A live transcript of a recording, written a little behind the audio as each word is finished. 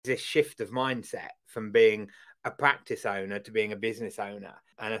this shift of mindset from being a practice owner to being a business owner.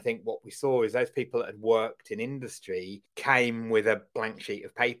 And I think what we saw is those people that had worked in industry came with a blank sheet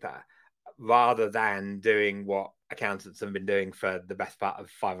of paper rather than doing what accountants have been doing for the best part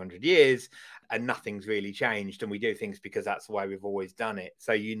of 500 years, and nothing's really changed. And we do things because that's the way we've always done it.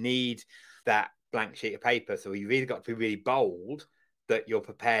 So you need that blank sheet of paper. So you've either got to be really bold that you're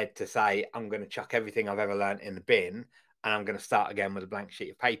prepared to say, I'm going to chuck everything I've ever learned in the bin and I'm going to start again with a blank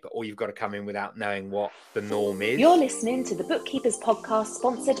sheet of paper, or you've got to come in without knowing what the norm is. You're listening to the Bookkeepers podcast,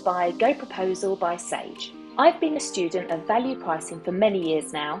 sponsored by Go Proposal by Sage. I've been a student of value pricing for many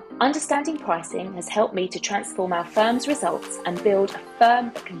years now. Understanding pricing has helped me to transform our firm's results and build a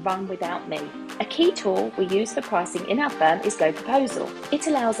firm that can run without me. A key tool we use for pricing in our firm is Go Proposal. It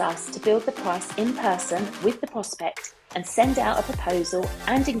allows us to build the price in person with the prospect and send out a proposal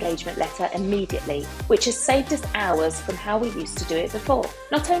and engagement letter immediately, which has saved us hours from how we used to do it before.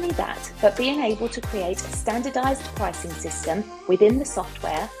 Not only that, but being able to create a standardised pricing system within the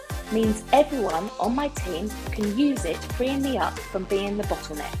software means everyone on my team can use it, freeing me up from being the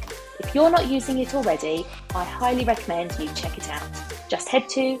bottleneck. If you're not using it already, I highly recommend you check it out. Just head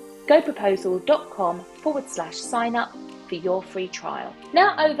to goproposal.com/sign up for your free trial.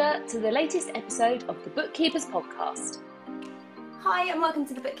 Now over to the latest episode of the Bookkeepers podcast. Hi and welcome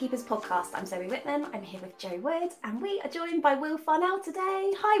to the Bookkeepers podcast. I'm Zoe Whitman. I'm here with Joe Wood and we are joined by Will Farnell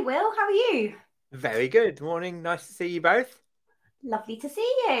today. Hi Will, how are you? Very good. Morning. Nice to see you both. Lovely to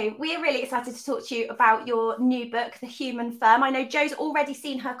see you. We are really excited to talk to you about your new book, The Human Firm. I know Joe's already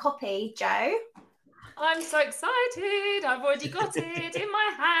seen her copy. Joe? I'm so excited. I've already got it in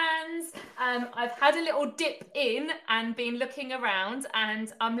my hands. I've had a little dip in and been looking around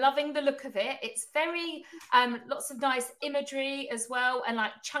and I'm loving the look of it. It's very, lots of nice imagery as well and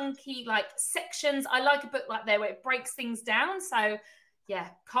like chunky like sections. I like a book like that where it breaks things down. So yeah,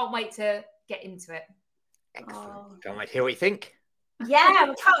 can't wait to get into it. Excellent. Can't wait to hear what you think. Yeah,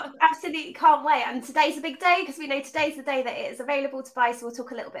 we absolutely can't wait. And today's a big day because we know today's the day that it is available to buy. So we'll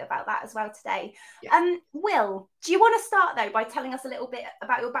talk a little bit about that as well today. Yeah. Will, do you want to start though by telling us a little bit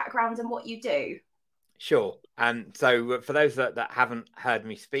about your background and what you do? Sure. So for those that haven't heard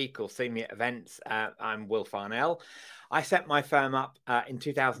me speak or seen me at events, I'm Will Farnell. I set my firm up in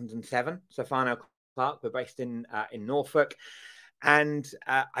 2007. So Farnell Clark, we're based in Norfolk. And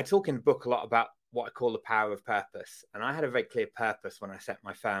I talk in the book a lot about what I call the power of purpose. And I had a very clear purpose when I set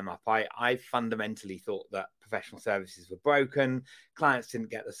my firm up. I fundamentally thought that professional services were broken. Clients didn't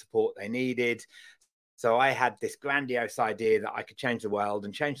get the support they needed. So I had this grandiose idea that I could change the world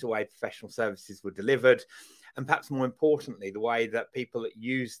and change the way professional services were delivered. And perhaps more importantly, the way that people that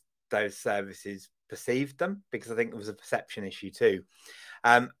used those services perceived them, because I think there was a perception issue too.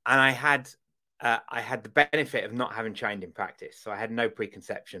 And I had the benefit of not having trained in practice. So I had no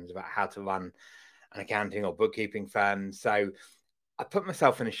preconceptions about how to run an accounting or bookkeeping firm. So I put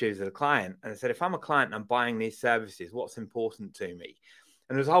myself in the shoes of the client and I said, if I'm a client and I'm buying these services, what's important to me?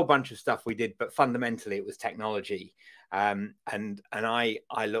 And there's a whole bunch of stuff we did, but fundamentally it was technology. And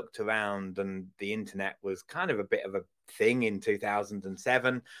I looked around and the internet was kind of a bit of a thing in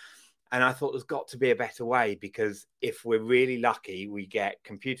 2007. And I thought there's got to be a better way, because if we're really lucky, we get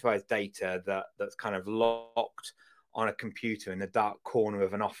computerized data that's kind of locked on a computer in the dark corner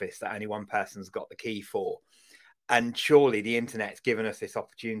of an office that only one person's got the key for. And surely the internet's given us this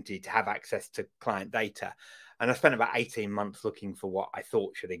opportunity to have access to client data. And I spent about 18 months looking for what I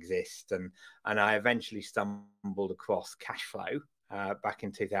thought should exist. And I eventually stumbled across Cashflow back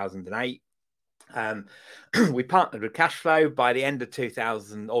in 2008. We partnered with Cashflow. By the end of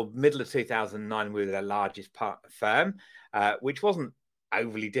 2000 or middle of 2009, we were their largest partner firm, which wasn't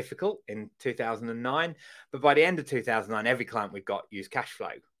overly difficult in 2009. But by the end of 2009, every client we've got used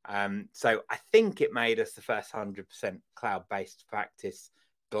Cashflow. So I think it made us the first 100% cloud-based practice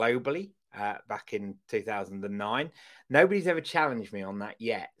globally back in 2009. Nobody's ever challenged me on that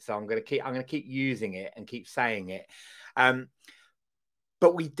yet. So I'm going to keep using it and keep saying it.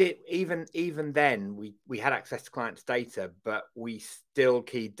 But we did, even then, we had access to clients' data, but we still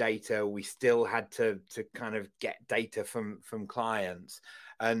keyed data. We still had to kind of get data from clients.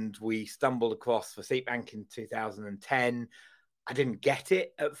 And we stumbled across Receipt Bank in 2010. I didn't get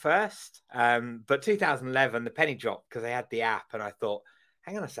it at first. But 2011, the penny dropped because they had the app. And I thought,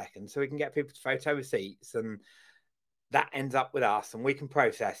 hang on a second, so we can get people to photo receipts. And that ends up with us and we can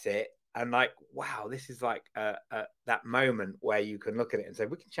process it. and like, wow, this is like that moment where you can look at it and say,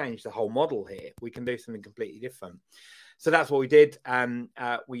 we can change the whole model here. We can do something completely different. So that's what we did.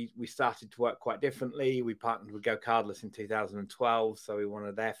 We started to work quite differently. We partnered with Go Cardless in 2012, so we were one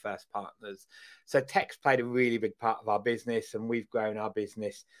of their first partners. So tech's played a really big part of our business, and we've grown our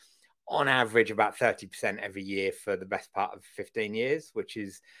business on average about 30% every year for the best part of 15 years, which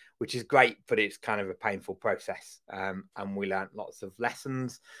is great, but it's kind of a painful process. And we learned lots of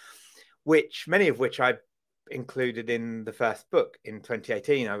lessons, many of which I included in the first book in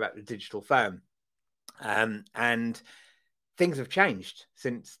 2018. I wrote The Digital Firm. And things have changed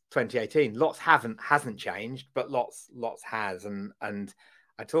since 2018. Lots hasn't changed, but lots has. And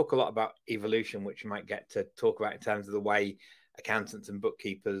I talk a lot about evolution, which you might get to talk about in terms of the way accountants and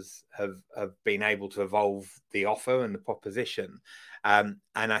bookkeepers have been able to evolve the offer and the proposition. And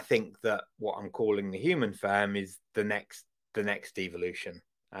I think that what I'm calling the human firm is the next evolution.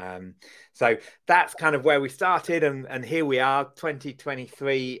 So that's kind of where we started, and here we are,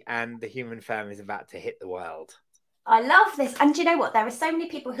 2023, and the human firm is about to hit the world. I love this. And do you know what? There are so many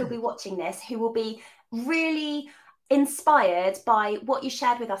people who'll be watching this who will be really inspired by what you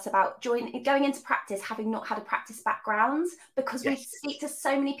shared with us about going into practice, having not had a practice background, because we speak to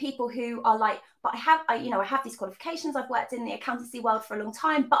so many people who are like, but I have these qualifications, I've worked in the accountancy world for a long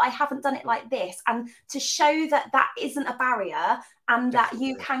time, but I haven't done it like this. And to show that isn't a barrier, and that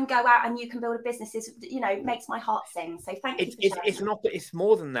you can go out and you can build a business is, makes my heart sing. So thank you for sharing. It's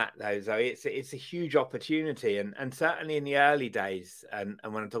more than that though, Zoe. It's a huge opportunity, and certainly in the early days, and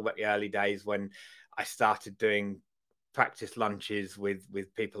when I talk about the early days, when I started doing practice lunches with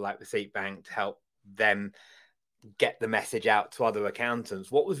people like Receipt Bank to help them get the message out to other accountants.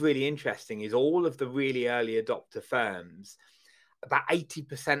 What was really interesting is all of the really early adopter firms, about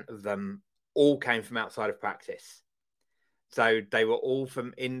 80% of them all came from outside of practice. So they were all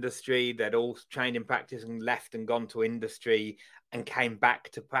from industry. They'd all trained in practice and left and gone to industry and came back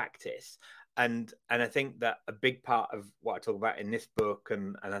to practice. And I think that a big part of what I talk about in this book,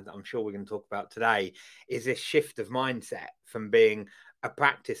 and I'm sure we're going to talk about today, is this shift of mindset from being a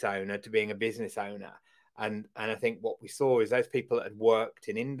practice owner to being a business owner. And I think what we saw is those people that had worked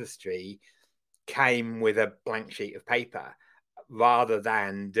in industry came with a blank sheet of paper, rather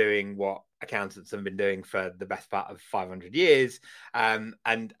than doing what accountants have been doing for the best part of 500 years. And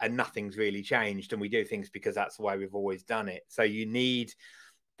nothing's really changed. And we do things because that's the way we've always done it. So you need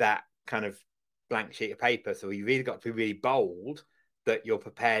that kind of blank sheet of paper. So you've either got to be really bold, that you're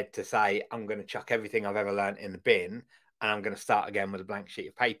prepared to say, I'm going to chuck everything I've ever learned in the bin and I'm going to start again with a blank sheet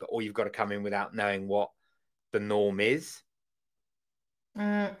of paper, or you've got to come in without knowing what the norm is.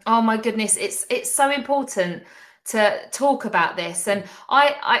 Oh my goodness, it's so important to talk about this. And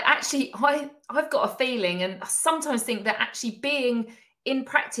I've got a feeling, and I sometimes think that actually being in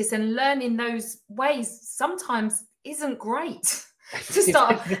practice and learning those ways sometimes isn't great to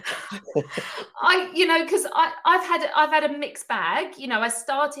start. Because I've had a mixed bag. I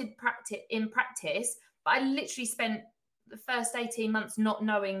started in practice, but I literally spent the first 18 months not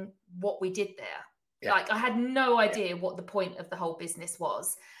knowing what we did there. Yeah. Like I had no idea what the point of the whole business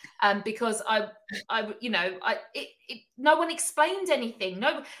was, because no one explained anything.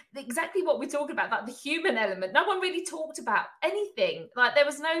 No, exactly what we're talking about, like the human element. No one really talked about anything. Like there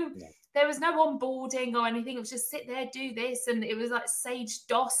was no onboarding or anything. It was just sit there, do this, and it was like Sage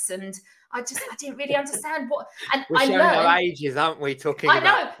DOS, and I didn't really understand what. And we're showing our ages, aren't we? Talking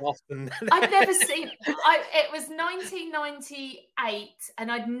about Boston. I'd never seen. It was 1998, and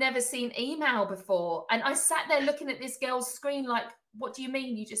I'd never seen email before. And I sat there looking at this girl's screen, like, "What do you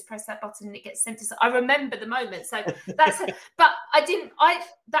mean? You just press that button and it gets sent to?" I remember the moment. So that's. But I didn't.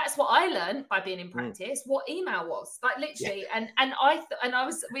 That's what I learned by being in practice. What email was, like, literally. Yeah. And I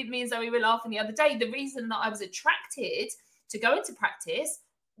was with me and Zoe were laughing the other day. The reason that I was attracted to go into practice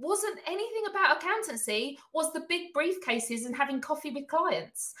wasn't anything about accountancy, was the big briefcases and having coffee with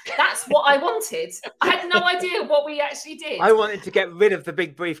clients. That's what I wanted. I had no idea what we actually did. I wanted to get rid of the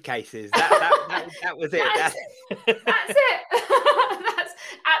big briefcases. That was it. That's it. That's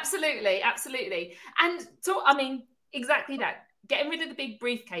absolutely. And so, exactly that. Getting rid of the big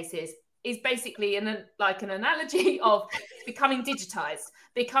briefcases is basically an analogy of becoming digitized,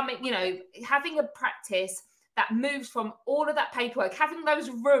 having a practice that moves from all of that paperwork, having those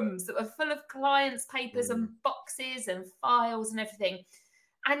rooms that were full of clients' papers and boxes and files and everything.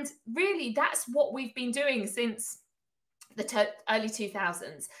 And really, that's what we've been doing since the early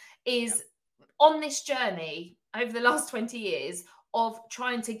 2000s, is on this journey over the last 20 years of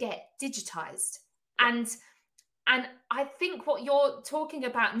trying to get digitized. And I think what you're talking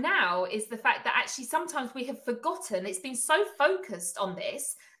about now is the fact that actually sometimes we have forgotten. It's been so focused on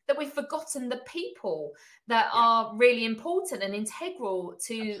this that we've forgotten the people that are really important and integral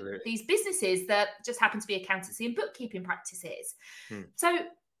to these businesses that just happen to be accountancy and bookkeeping practices. So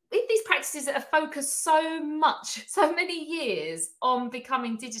with these practices that have focused so many years on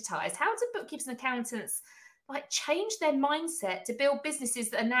becoming digitized, how do bookkeepers and accountants like change their mindset to build businesses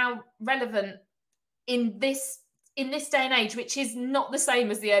that are now relevant in this day and age, which is not the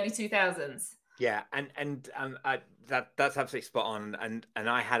same as the early 2000s? Yeah, that's absolutely spot on. And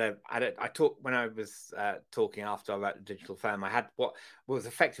I talked when I was talking after I wrote the digital firm. I had what was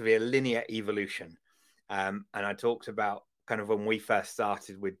effectively a linear evolution, and I talked about kind of when we first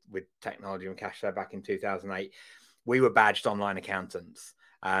started with technology and cash flow back in 2008. We were badged online accountants,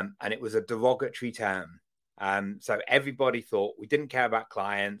 and it was a derogatory term. So everybody thought we didn't care about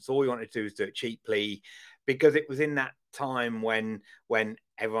clients. All we wanted to do was do it cheaply, because it was in that time when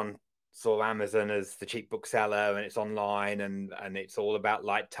everyone saw Amazon as the cheap bookseller and it's online and it's all about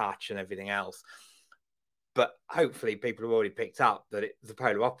light touch and everything else. But hopefully people have already picked up that it's the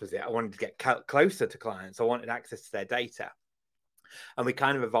polar opposite. I wanted to get closer to clients. I wanted access to their data. And we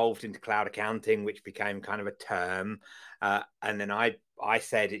kind of evolved into cloud accounting, which became kind of a term. And then I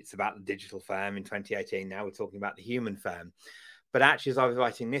said it's about the digital firm in 2018. Now we're talking about the human firm. But actually, as I was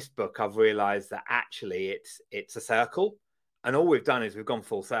writing this book, I've realized that actually it's a circle. And all we've done is we've gone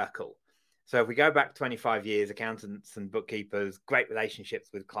full circle. So if we go back 25 years, accountants and bookkeepers, great relationships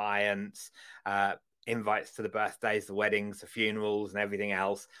with clients, invites to the birthdays, the weddings, the funerals, and everything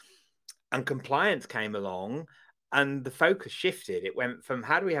else. And compliance came along and the focus shifted. It went from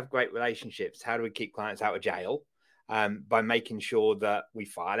how do we have great relationships? How do we keep clients out of jail? By making sure that we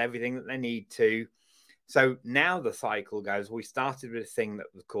file everything that they need to. So now the cycle goes, we started with a thing that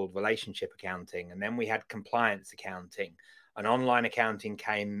was called relationship accounting, and then we had compliance accounting. And online accounting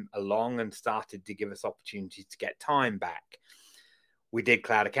came along and started to give us opportunities to get time back. We did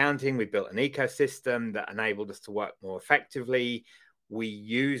cloud accounting. We built an ecosystem that enabled us to work more effectively. We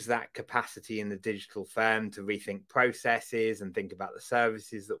use that capacity in the digital firm to rethink processes and think about the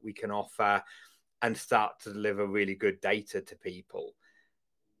services that we can offer and start to deliver really good data to people.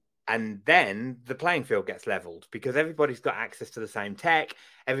 And then the playing field gets leveled because everybody's got access to the same tech.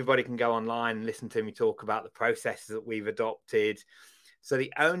 Everybody can go online and listen to me talk about the processes that we've adopted. So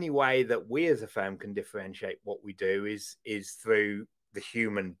the only way that we as a firm can differentiate what we do is through the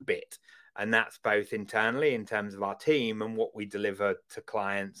human bit. And that's both internally in terms of our team and what we deliver to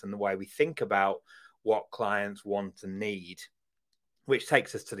clients and the way we think about what clients want and need, which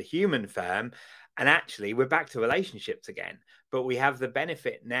takes us to the human firm. And actually, we're back to relationships again. But we have the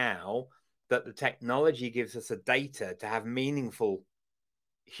benefit now that the technology gives us the data to have meaningful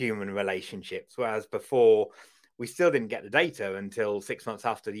human relationships, whereas before we still didn't get the data until 6 months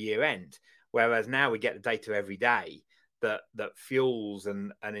after the year end. Whereas now we get the data every day that fuels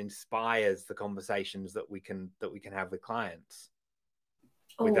and inspires the conversations that we can have with clients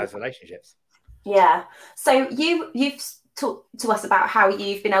with those relationships. Yeah. So you've talked to us about how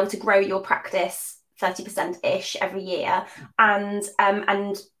you've been able to grow your practice 30%-ish every year, and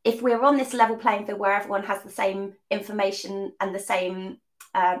if we're on this level playing field where everyone has the same information and the same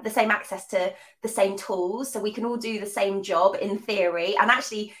access to the same tools, so we can all do the same job in theory. And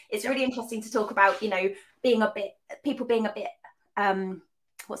actually it's really interesting to talk about, people being a bit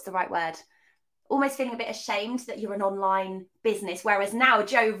what's the right word, almost feeling a bit ashamed that you're an online business, whereas now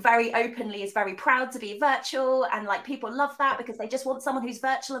Joe very openly is very proud to be virtual, and like people love that because they just want someone who's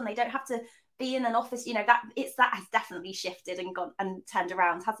virtual and they don't have to be in an office. That has definitely shifted and gone and turned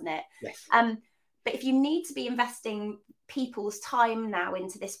around, hasn't it? Yes. But if you need to be investing people's time now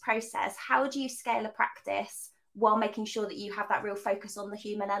into this process, how do you scale a practice while making sure that you have that real focus on the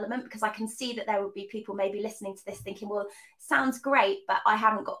human element? Because I can see that there will be people maybe listening to this thinking, well, sounds great, but I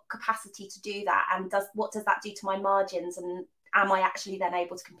haven't got capacity to do that. And what does that do to my margins? And am I actually then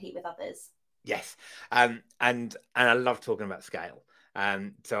able to compete with others? Yes. And I love talking about scale.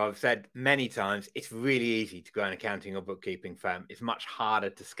 So I've said many times, it's really easy to grow an accounting or bookkeeping firm. It's much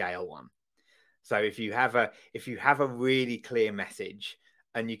harder to scale one. So if you have a really clear message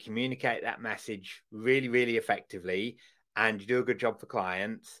and you communicate that message really, really effectively and you do a good job for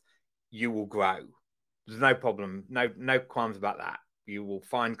clients, you will grow. There's no problem, no qualms about that. You will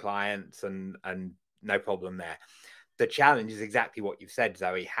find clients and no problem there. The challenge is exactly what you've said,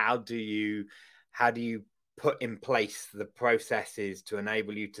 Zoe. How do you put in place the processes to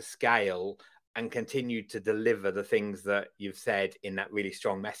enable you to scale and continue to deliver the things that you've said in that really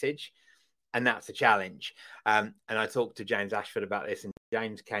strong message? And that's a challenge. And I talked to James Ashford about this, and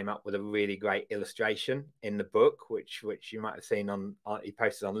James came up with a really great illustration in the book, which you might have seen he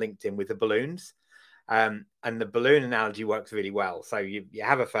posted on LinkedIn with the balloons. And the balloon analogy works really well. So you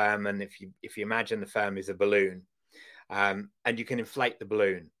have a firm, and if you imagine the firm is a balloon, and you can inflate the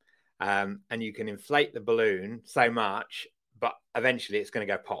balloon, and you can inflate the balloon so much, but eventually it's going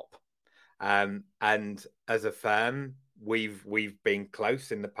to go pop. And as a firm, we've been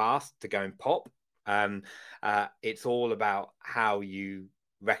close in the past to going pop. It's all about how you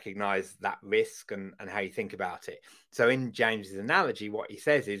recognize that risk and how you think about it. So in James's analogy, what he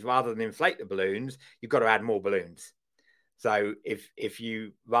says is, rather than inflate the balloons, you've got to add more balloons. So if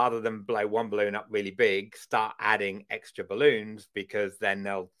you, rather than blow one balloon up really big, start adding extra balloons, because then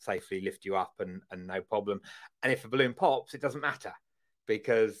they'll safely lift you up and no problem. And if a balloon pops, it doesn't matter,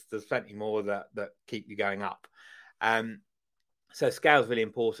 because there's plenty more that keep you going up. So scale is really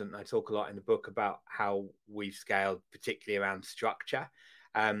important. I talk a lot in the book about how we've scaled, particularly around structure.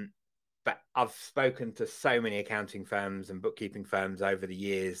 But I've spoken to so many accounting firms and bookkeeping firms over the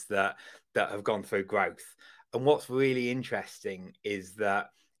years that have gone through growth. And what's really interesting is that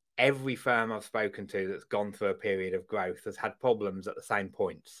every firm I've spoken to that's gone through a period of growth has had problems at the same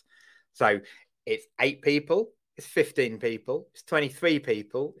points. So it's 8 people, it's 15 people, it's 23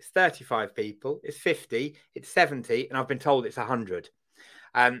 people, it's 35 people, it's 50, it's 70, and I've been told it's 100.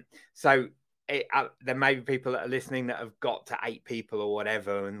 So there may be people that are listening that have got to 8 people or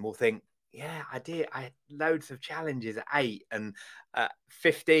whatever, and will think, yeah, I did. I had loads of challenges at 8 and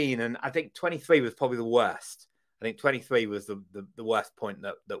 15, and I think 23 was probably the worst. I think 23 was the worst point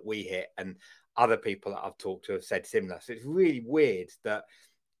that we hit, and other people that I've talked to have said similar. So it's really weird that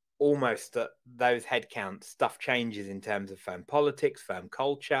almost at those headcounts, stuff changes in terms of firm politics, firm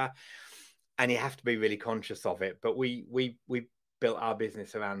culture, and you have to be really conscious of it. But we built our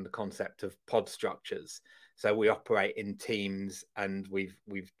business around the concept of pod structures. So we operate in teams, and we've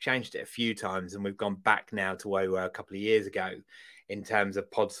changed it a few times, and we've gone back now to where we were a couple of years ago in terms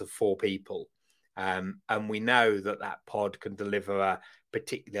of pods of 4 people. And we know that pod can deliver a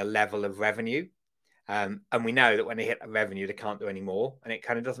particular level of revenue. And we know that when they hit that revenue, they can't do any more. And it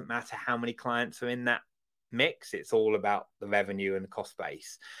kind of doesn't matter how many clients are in that mix. It's all about the revenue and the cost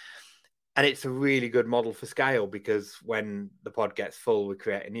base. And it's a really good model for scale, because when the pod gets full, we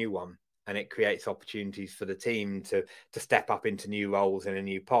create a new one, and it creates opportunities for the team to step up into new roles in a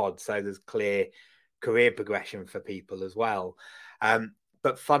new pod. So there's clear career progression for people as well.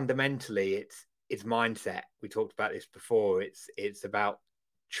 But fundamentally, it's mindset. We talked about this before. It's about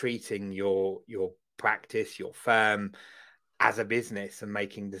treating your practice, your firm, as a business, and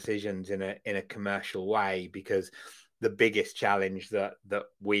making decisions in a commercial way, because the biggest challenge that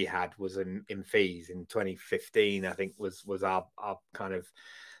we had was in fees in 2015. I think was our kind of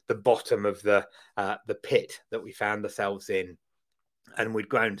the bottom of the pit that we found ourselves in, and we'd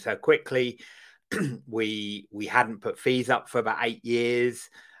grown so quickly. we hadn't put fees up for about 8 years.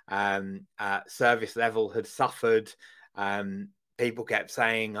 Service level had suffered. People kept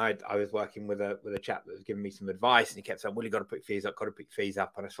saying, I was working with a chap that was giving me some advice, and he kept saying, well, you got to put fees up,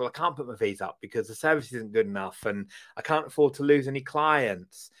 And I said, well, I can't put my fees up because the service isn't good enough, and I can't afford to lose any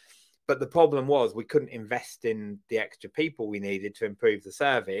clients. But the problem was we couldn't invest in the extra people we needed to improve the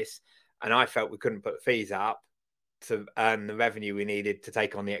service. And I felt we couldn't put the fees up to earn the revenue we needed to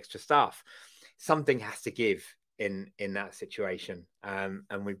take on the extra staff. Something has to give in that situation. And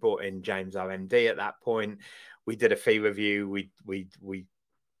we brought in James, our MD, at that point. We did a fee review. We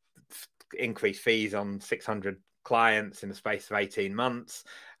increased fees on 600 clients in the space of 18 months.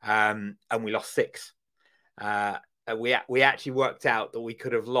 And we lost 6. We actually worked out that we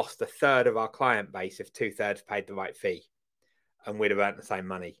could have lost a third of our client base if 2/3 paid the right fee, and we'd have earned the same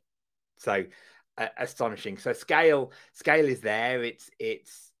money. So astonishing. So scale is there.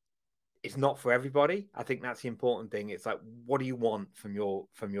 It's not for everybody. I think that's the important thing. It's like, what do you want from your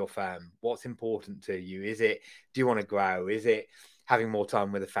firm? What's important to you? Do you want to grow? Is it having more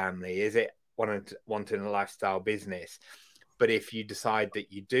time with the family? Is it wanting a lifestyle business? But if you decide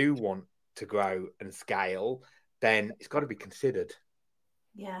that you do want to grow and scale, then it's got to be considered.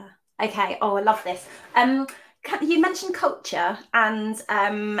 Yeah. Okay. Oh, I love this. You mentioned culture and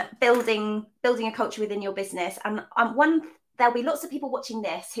building a culture within your business, and there'll be lots of people watching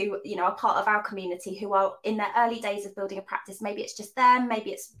this who, are part of our community, who are in their early days of building a practice. Maybe it's just them,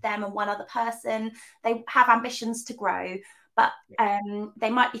 maybe it's them and one other person. They have ambitions to grow, but they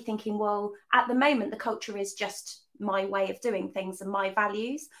might be thinking, well, at the moment, the culture is just my way of doing things and my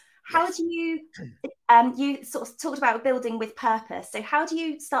values. How do you, you sort of talked about building with purpose. So how do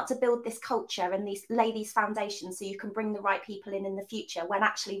you start to build this culture and lay these foundations so you can bring the right people in the future, when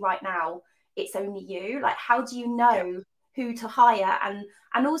actually right now it's only you? Like, how do you know who to hire,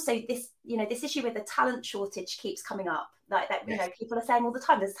 and also this, you know, this issue with the talent shortage keeps coming up. Like that, you know, people are saying all the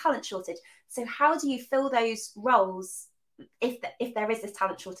time there's a talent shortage. So how do you fill those roles if there is this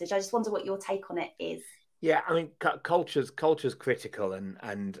talent shortage? I just wonder what your take on it is. Yeah, I mean, culture's critical,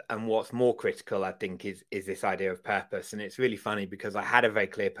 and what's more critical, I think, is this idea of purpose. And it's really funny because I had a very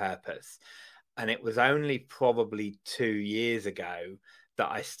clear purpose, and it was only probably 2 years ago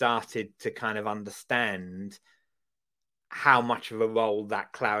that I started to kind of understand how much of a role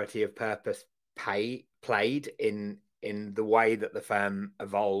that clarity of purpose played in the way that the firm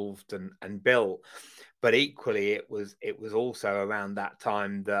evolved and built. But equally, it was also around that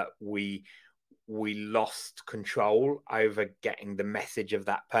time that we lost control over getting the message of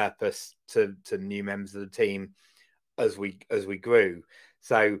that purpose to new members of the team as we grew.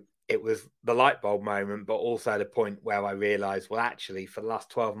 So it was the light bulb moment, but also the point where I realized, well, actually, for the last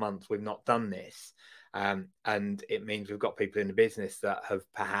 12 months, we've not done this. And it means we've got people in the business that have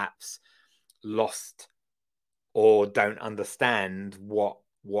perhaps lost or don't understand what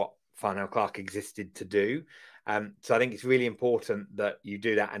Farnell Clark existed to do. So I think it's really important that you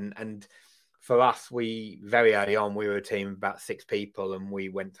do that. And for us, we very early on, we were a team of about 6 people, and we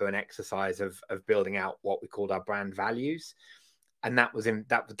went through an exercise of building out what we called our brand values. And that was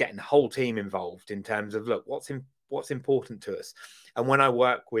getting the whole team involved in terms of, look, what's important to us. And when I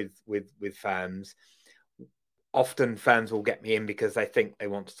work with firms, often firms will get me in because they think they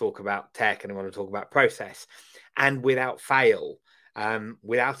want to talk about tech and they want to talk about process. And without fail,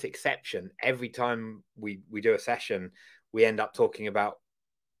 without exception, every time we do a session, we end up talking about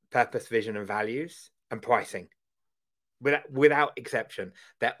purpose, vision, and values, and pricing. Without exception,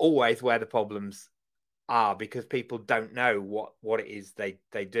 they're always where the problems are, because people don't know what it is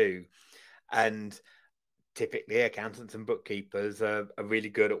they do. And typically accountants and bookkeepers are really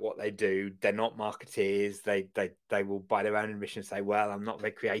good at what they do. They're not marketeers. They will, by their own admission, say, well, I'm not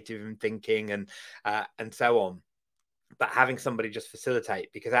very creative in thinking, and so on. But having somebody just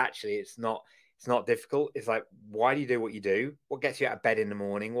facilitate, because actually it's not difficult. It's like, why do you do what you do? What gets you out of bed in the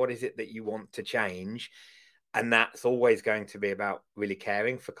morning? What is it that you want to change? And that's always going to be about really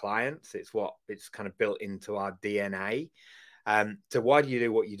caring for clients. It's kind of built into our DNA. So why do you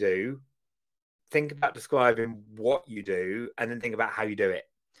do what you do? Think about describing what you do, and then think about how you do it.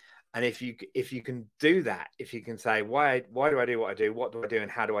 And if you can do that, if you can say, why do I do what I do? What do I do,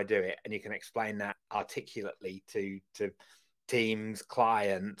 and how do I do it? And you can explain that articulately to teams,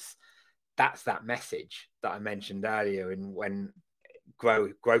 clients, that's that message that I mentioned earlier. And when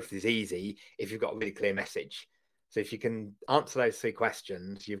growth is easy if you've got a really clear message. So if you can answer those 3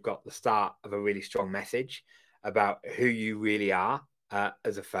 questions, you've got the start of a really strong message about who you really are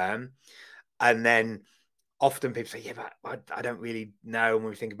as a firm. And then often people say, yeah, but I don't really know. When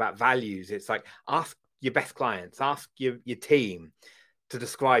we think about values, it's like, ask your best clients, ask your team to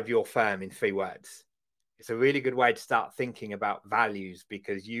describe your firm in 3 words. It's a really good way to start thinking about values,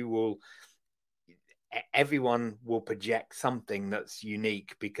 because everyone will project something that's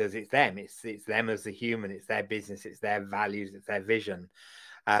unique, because it's them. It's them as a human. It's their business. It's their values. It's their vision.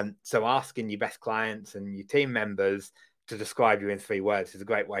 So asking your best clients and your team members to describe you in 3 words is a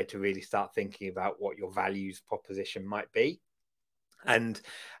great way to really start thinking about what your values proposition might be. And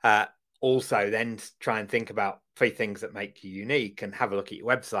also then try and think about 3 things that make you unique, and have a look at your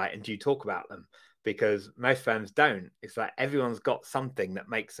website, and do you talk about them? Because most firms don't. It's like everyone's got something that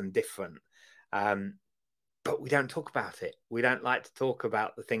makes them different. But we don't talk about it. We don't like to talk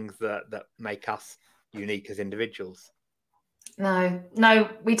about the things that make us unique as individuals. No,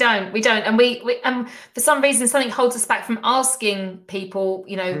 we don't. And we for some reason, something holds us back from asking people,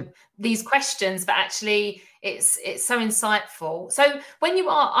 these questions, but actually it's so insightful. So when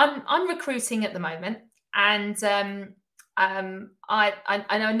I'm recruiting at the moment, and I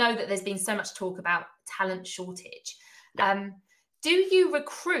know that there's been so much talk about talent shortage. Yeah. Do you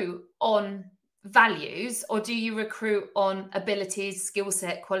recruit on values, or do you recruit on abilities, skill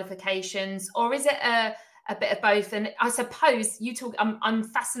set, qualifications, or is it a bit of both? And I suppose I'm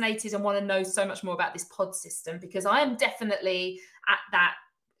fascinated and want to know so much more about this pod system, because I am definitely at that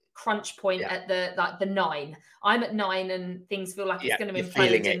crunch point at the 9. I'm at 9 and things feel like it's going to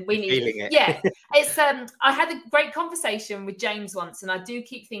implode, and we need it. Yeah. It's I had a great conversation with James once, and I do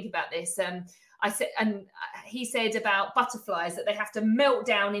keep thinking about this. I said, and he said about butterflies, that they have to melt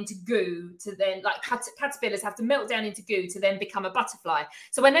down into goo to then, like caterpillars have to melt down into goo to then become a butterfly.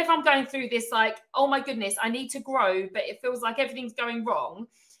 So whenever I'm going through this, like, oh my goodness, I need to grow, but it feels like everything's going wrong,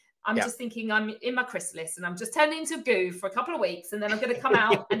 I'm just thinking I'm in my chrysalis and I'm just turning into goo for a couple of weeks, and then I'm going to come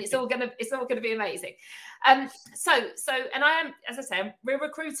out and it's all going to be amazing. So, and I am, as I say, we're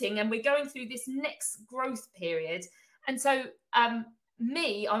recruiting and we're going through this next growth period. And so I'm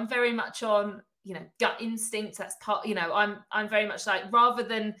very much on, gut instinct. That's part, I'm very much like, rather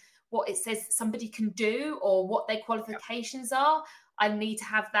than what it says somebody can do or what their qualifications are, I need to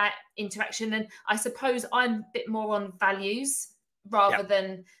have that interaction. And I suppose I'm a bit more on values rather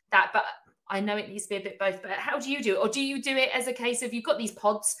than that. But I know it needs to be a bit both. But how do you do it? Or do you do it as a case of you've got these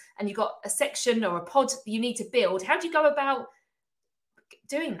pods and you've got a section or a pod that you need to build? How do you go about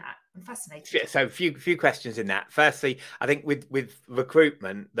doing that? I'm fascinated. So a few questions in that. Firstly, I think with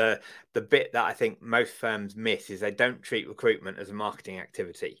recruitment, the bit that I think most firms miss is they don't treat recruitment as a marketing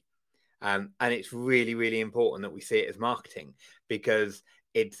activity. And it's really, really important that we see it as marketing, because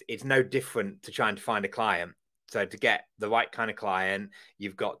it's no different to trying to find a client. So to get the right kind of client,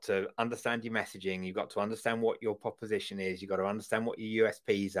 you've got to understand your messaging. You've got to understand what your proposition is. You've got to understand what your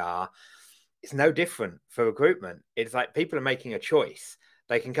USPs are. It's no different for recruitment. It's like people are making a choice.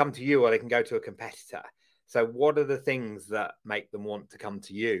 They can come to you or they can go to a competitor. So what are the things that make them want to come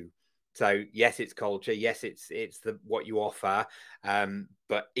to you? So yes, it's culture. Yes, it's what you offer,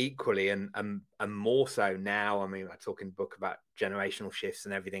 but equally and more so now. I mean, I talk in the book about generational shifts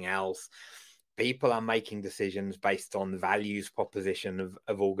and everything else. People are making decisions based on the values proposition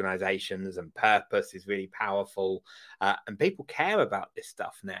of organizations, and purpose is really powerful. And people care about this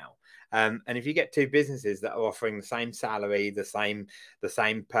stuff now. And if you get two businesses that are offering the same salary, the same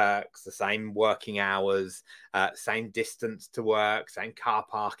perks, the same working hours, same distance to work, same car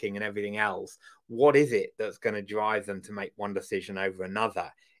parking and everything else, what is it that's going to drive them to make one decision over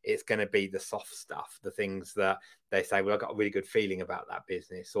another? It's going to be the soft stuff, the things that they say, well, I've got a really good feeling about that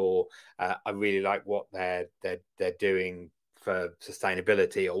business, or I really like what they're doing for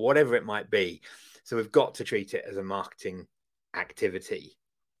sustainability, or whatever it might be. So we've got to treat it as a marketing activity.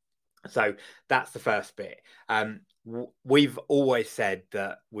 So that's the first bit. We've always said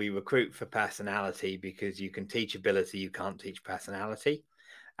that we recruit for personality, because you can teach ability, you can't teach personality.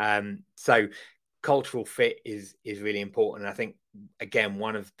 So cultural fit is really important. And I think, again,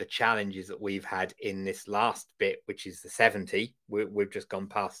 one of the challenges that we've had in this last bit, which is the 70, we've just gone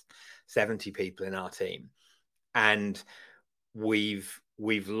past 70 people in our team, and we've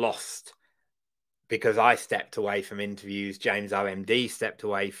lost, because I stepped away from interviews, James, our MD, stepped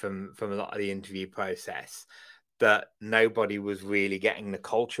away from a lot of the interview process, that nobody was really getting the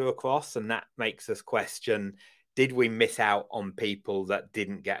culture across. And that makes us question, did we miss out on people that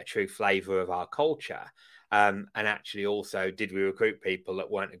didn't get a true flavor of our culture? And actually also, did we recruit people that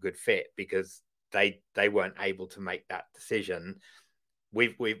weren't a good fit because they weren't able to make that decision?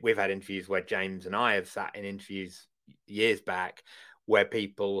 We've had interviews where James and I have sat in interviews years back where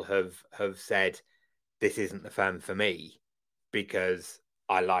people have said, this isn't the firm for me because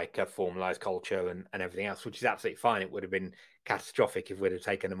I like a formalized culture and everything else, which is absolutely fine. It would have been catastrophic if we'd have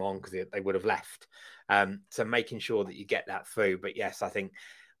taken them on, because they would have left. So making sure that you get that through. But yes, I think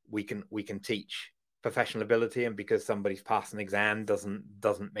we can teach professional ability, and because somebody's passed an exam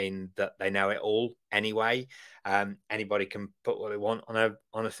doesn't mean that they know it all anyway. Anybody can put what they want on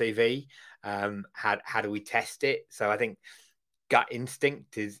a CV. How do we test it? So I think gut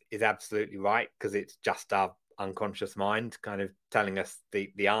instinct is absolutely right, because it's just our unconscious mind kind of telling us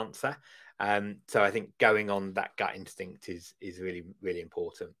the answer. So I think going on that gut instinct is really, really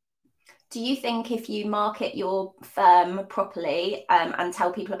important. Do you think if you market your firm properly and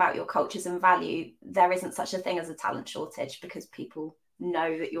tell people about your cultures and value, there isn't such a thing as a talent shortage because people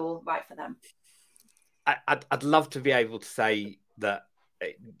know that you're right for them? I'd love to be able to say that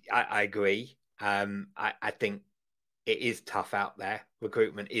I agree. I think it is tough out there.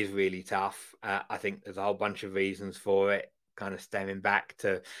 Recruitment is really tough. I think there's a whole bunch of reasons for it, kind of stemming back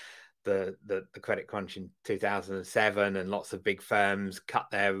to the credit crunch in 2007, and lots of big firms cut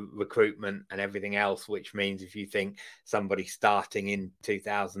their recruitment and everything else, which means if you think somebody starting in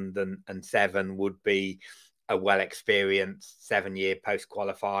 2007 would be a well-experienced 7-year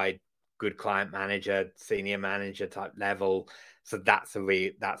post-qualified good client manager, senior manager type level, so that's a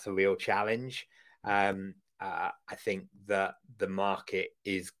real challenge. I think that the market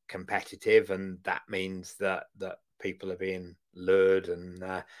is competitive, and that means that people are being lured,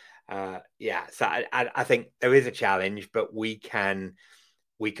 and so I think there is a challenge, but we can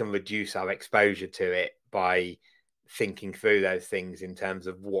reduce our exposure to it by thinking through those things in terms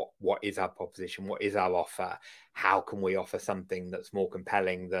of what is our proposition, what is our offer, how can we offer something that's more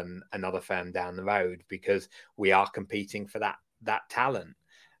compelling than another firm down the road, because we are competing for that talent.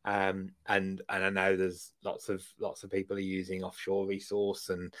 And I know there's lots of people are using offshore resource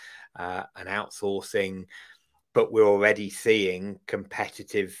and outsourcing, but we're already seeing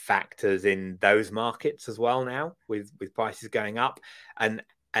competitive factors in those markets as well now, with prices going up, and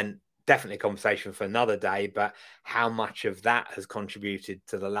definitely a conversation for another day, but how much of that has contributed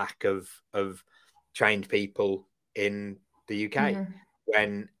to the lack of trained people in the UK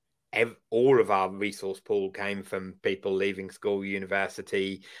when all of our resource pool came from people leaving school,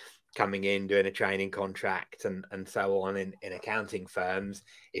 university, coming in, doing a training contract and so on in accounting firms.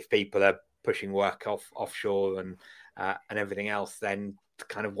 If people are pushing work offshore and everything else, then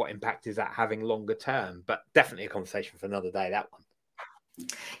kind of what impact is that having longer term? But definitely a conversation for another day, that one.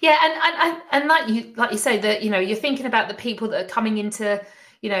 Yeah, and like you say, that you're thinking about the people that are coming into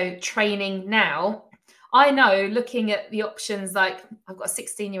training now. I know, looking at the options, like I've got a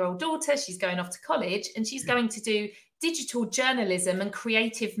 16-year-old daughter, she's going off to college and she's going to do digital journalism and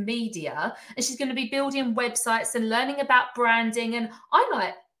creative media, and she's going to be building websites and learning about branding. And I'm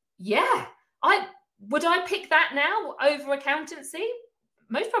like, yeah, would I pick that now over accountancy?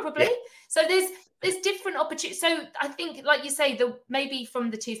 Most probably. Yeah. So there's different opportunities. So I think, like you say, maybe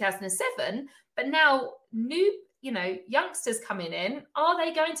from the 2007, but now new youngsters coming in, are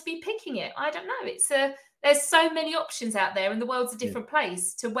they going to be picking it? I don't know. There's so many options out there, and the world's a different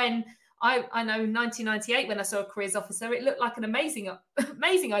place to when I know 1998, when I saw a careers officer, it looked like an amazing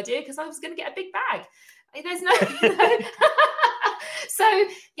idea because I was going to get a big bag. There's no so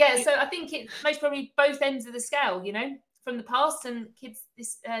I think it's most probably both ends of the scale, from the past and kids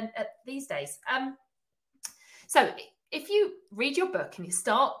these days. So if you read your book and you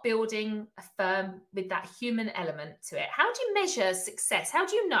start building a firm with that human element to it, how do you measure success? How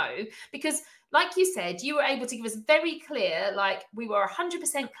do you know? Because like you said, you were able to give us very clear, like we were 100%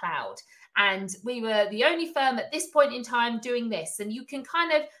 cloud and we were the only firm at this point in time doing this. And you can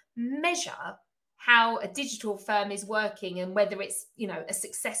kind of measure how a digital firm is working and whether it's, a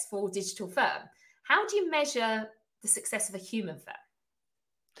successful digital firm. How do you measure the success of a human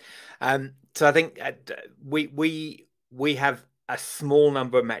firm? So I think we have a small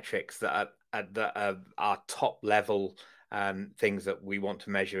number of metrics that are our top level things that we want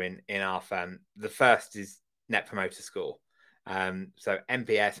to measure in our firm. The first is Net Promoter Score. So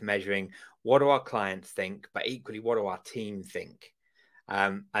NPS, measuring what do our clients think, but equally what do our team think.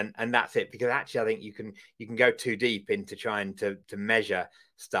 And that's it, because actually I think you can go too deep into trying to measure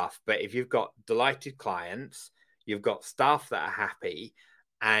stuff. But if you've got delighted clients, you've got staff that are happy,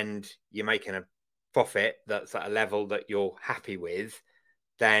 and you're making a profit that's at a level that you're happy with,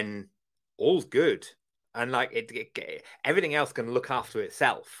 then all's good. And like everything else can look after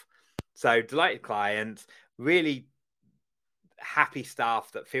itself. So delighted clients, really happy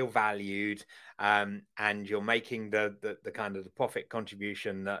staff that feel valued, and you're making the kind of the profit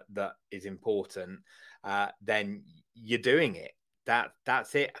contribution that is important, then you're doing it.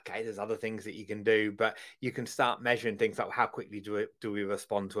 That's it. Okay, there's other things that you can do, but you can start measuring things like how quickly do we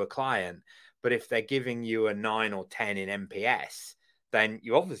respond to a client. But if they're giving you a 9 or 10 in NPS, then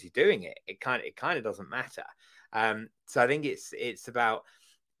you're obviously doing it. It kind of doesn't matter. So I think it's about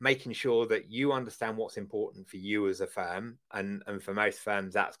making sure that you understand what's important for you as a firm, and for most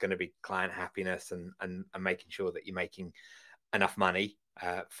firms that's going to be client happiness and making sure that you're making enough money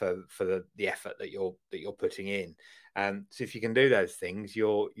for the effort that you're putting in. So if you can do those things,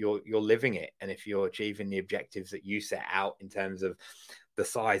 you're living it. And if you're achieving the objectives that you set out in terms of the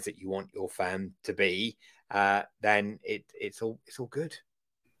size that you want your firm to be, then it's all good.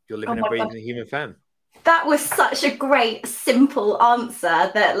 You're living and breathing a human firm. That was such a great, simple answer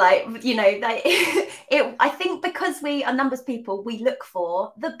that, I think because we are numbers people, we look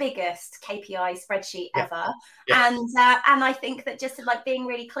for the biggest KPI spreadsheet ever. Yeah. And I think that just like being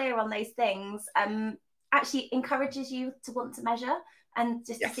really clear on those things actually encourages you to want to measure and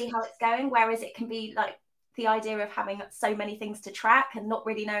just to see how it's going. Whereas it can be like the idea of having so many things to track and not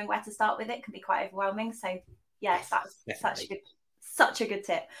really knowing where to start with it can be quite overwhelming. So yes, that's such a good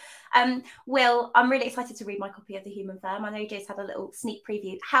tip. Will, I'm really excited to read my copy of The Human Firm. I know Joe's had a little sneak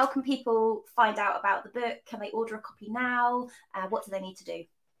preview. How can people find out about the book? Can they order a copy now? What do they need to do?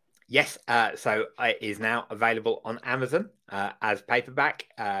 Yes, so it is now available on Amazon as paperback,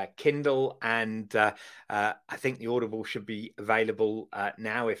 Kindle, and I think the Audible should be available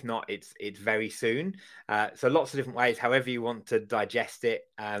now. If not, it's very soon. So lots of different ways. However you want to digest it,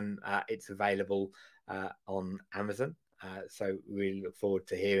 it's available on Amazon. So really look forward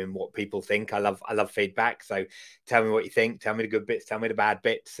to hearing what people think. I love feedback. So tell me what you think. Tell me the good bits. Tell me the bad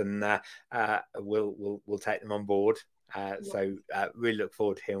bits, and we'll take them on board. So really look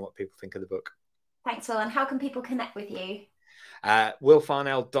forward to hearing what people think of the book. Thanks, Will. And how can people connect with you?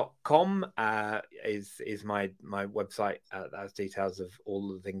 willfarnell.com is my website. That has details of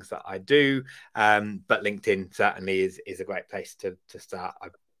all the things that I do. But LinkedIn certainly is a great place to start. I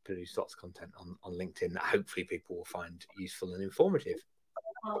produce lots of content on LinkedIn that hopefully people will find useful and informative.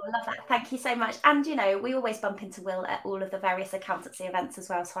 Oh, I love that. Thank you so much. And, you know, we always bump into Will at all of the various accountancy events as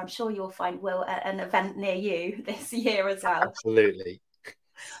well. So I'm sure you'll find Will at an event near you this year as well. Absolutely.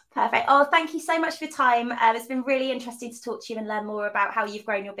 Perfect. Oh, thank you so much for your time. It's been really interesting to talk to you and learn more about how you've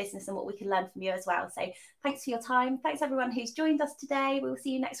grown your business and what we can learn from you as well. So thanks for your time. Thanks everyone who's joined us today. We'll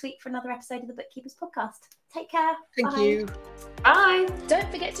see you next week for another episode of the Bookkeepers Podcast. Take care. Thank you. Bye. Don't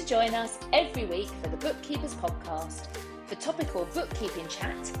forget to join us every week for the Bookkeepers Podcast. For topical bookkeeping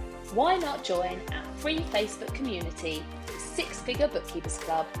chat, why not join our free Facebook community, Six Figure Bookkeepers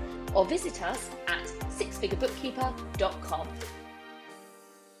Club, or visit us at sixfigurebookkeeper.com.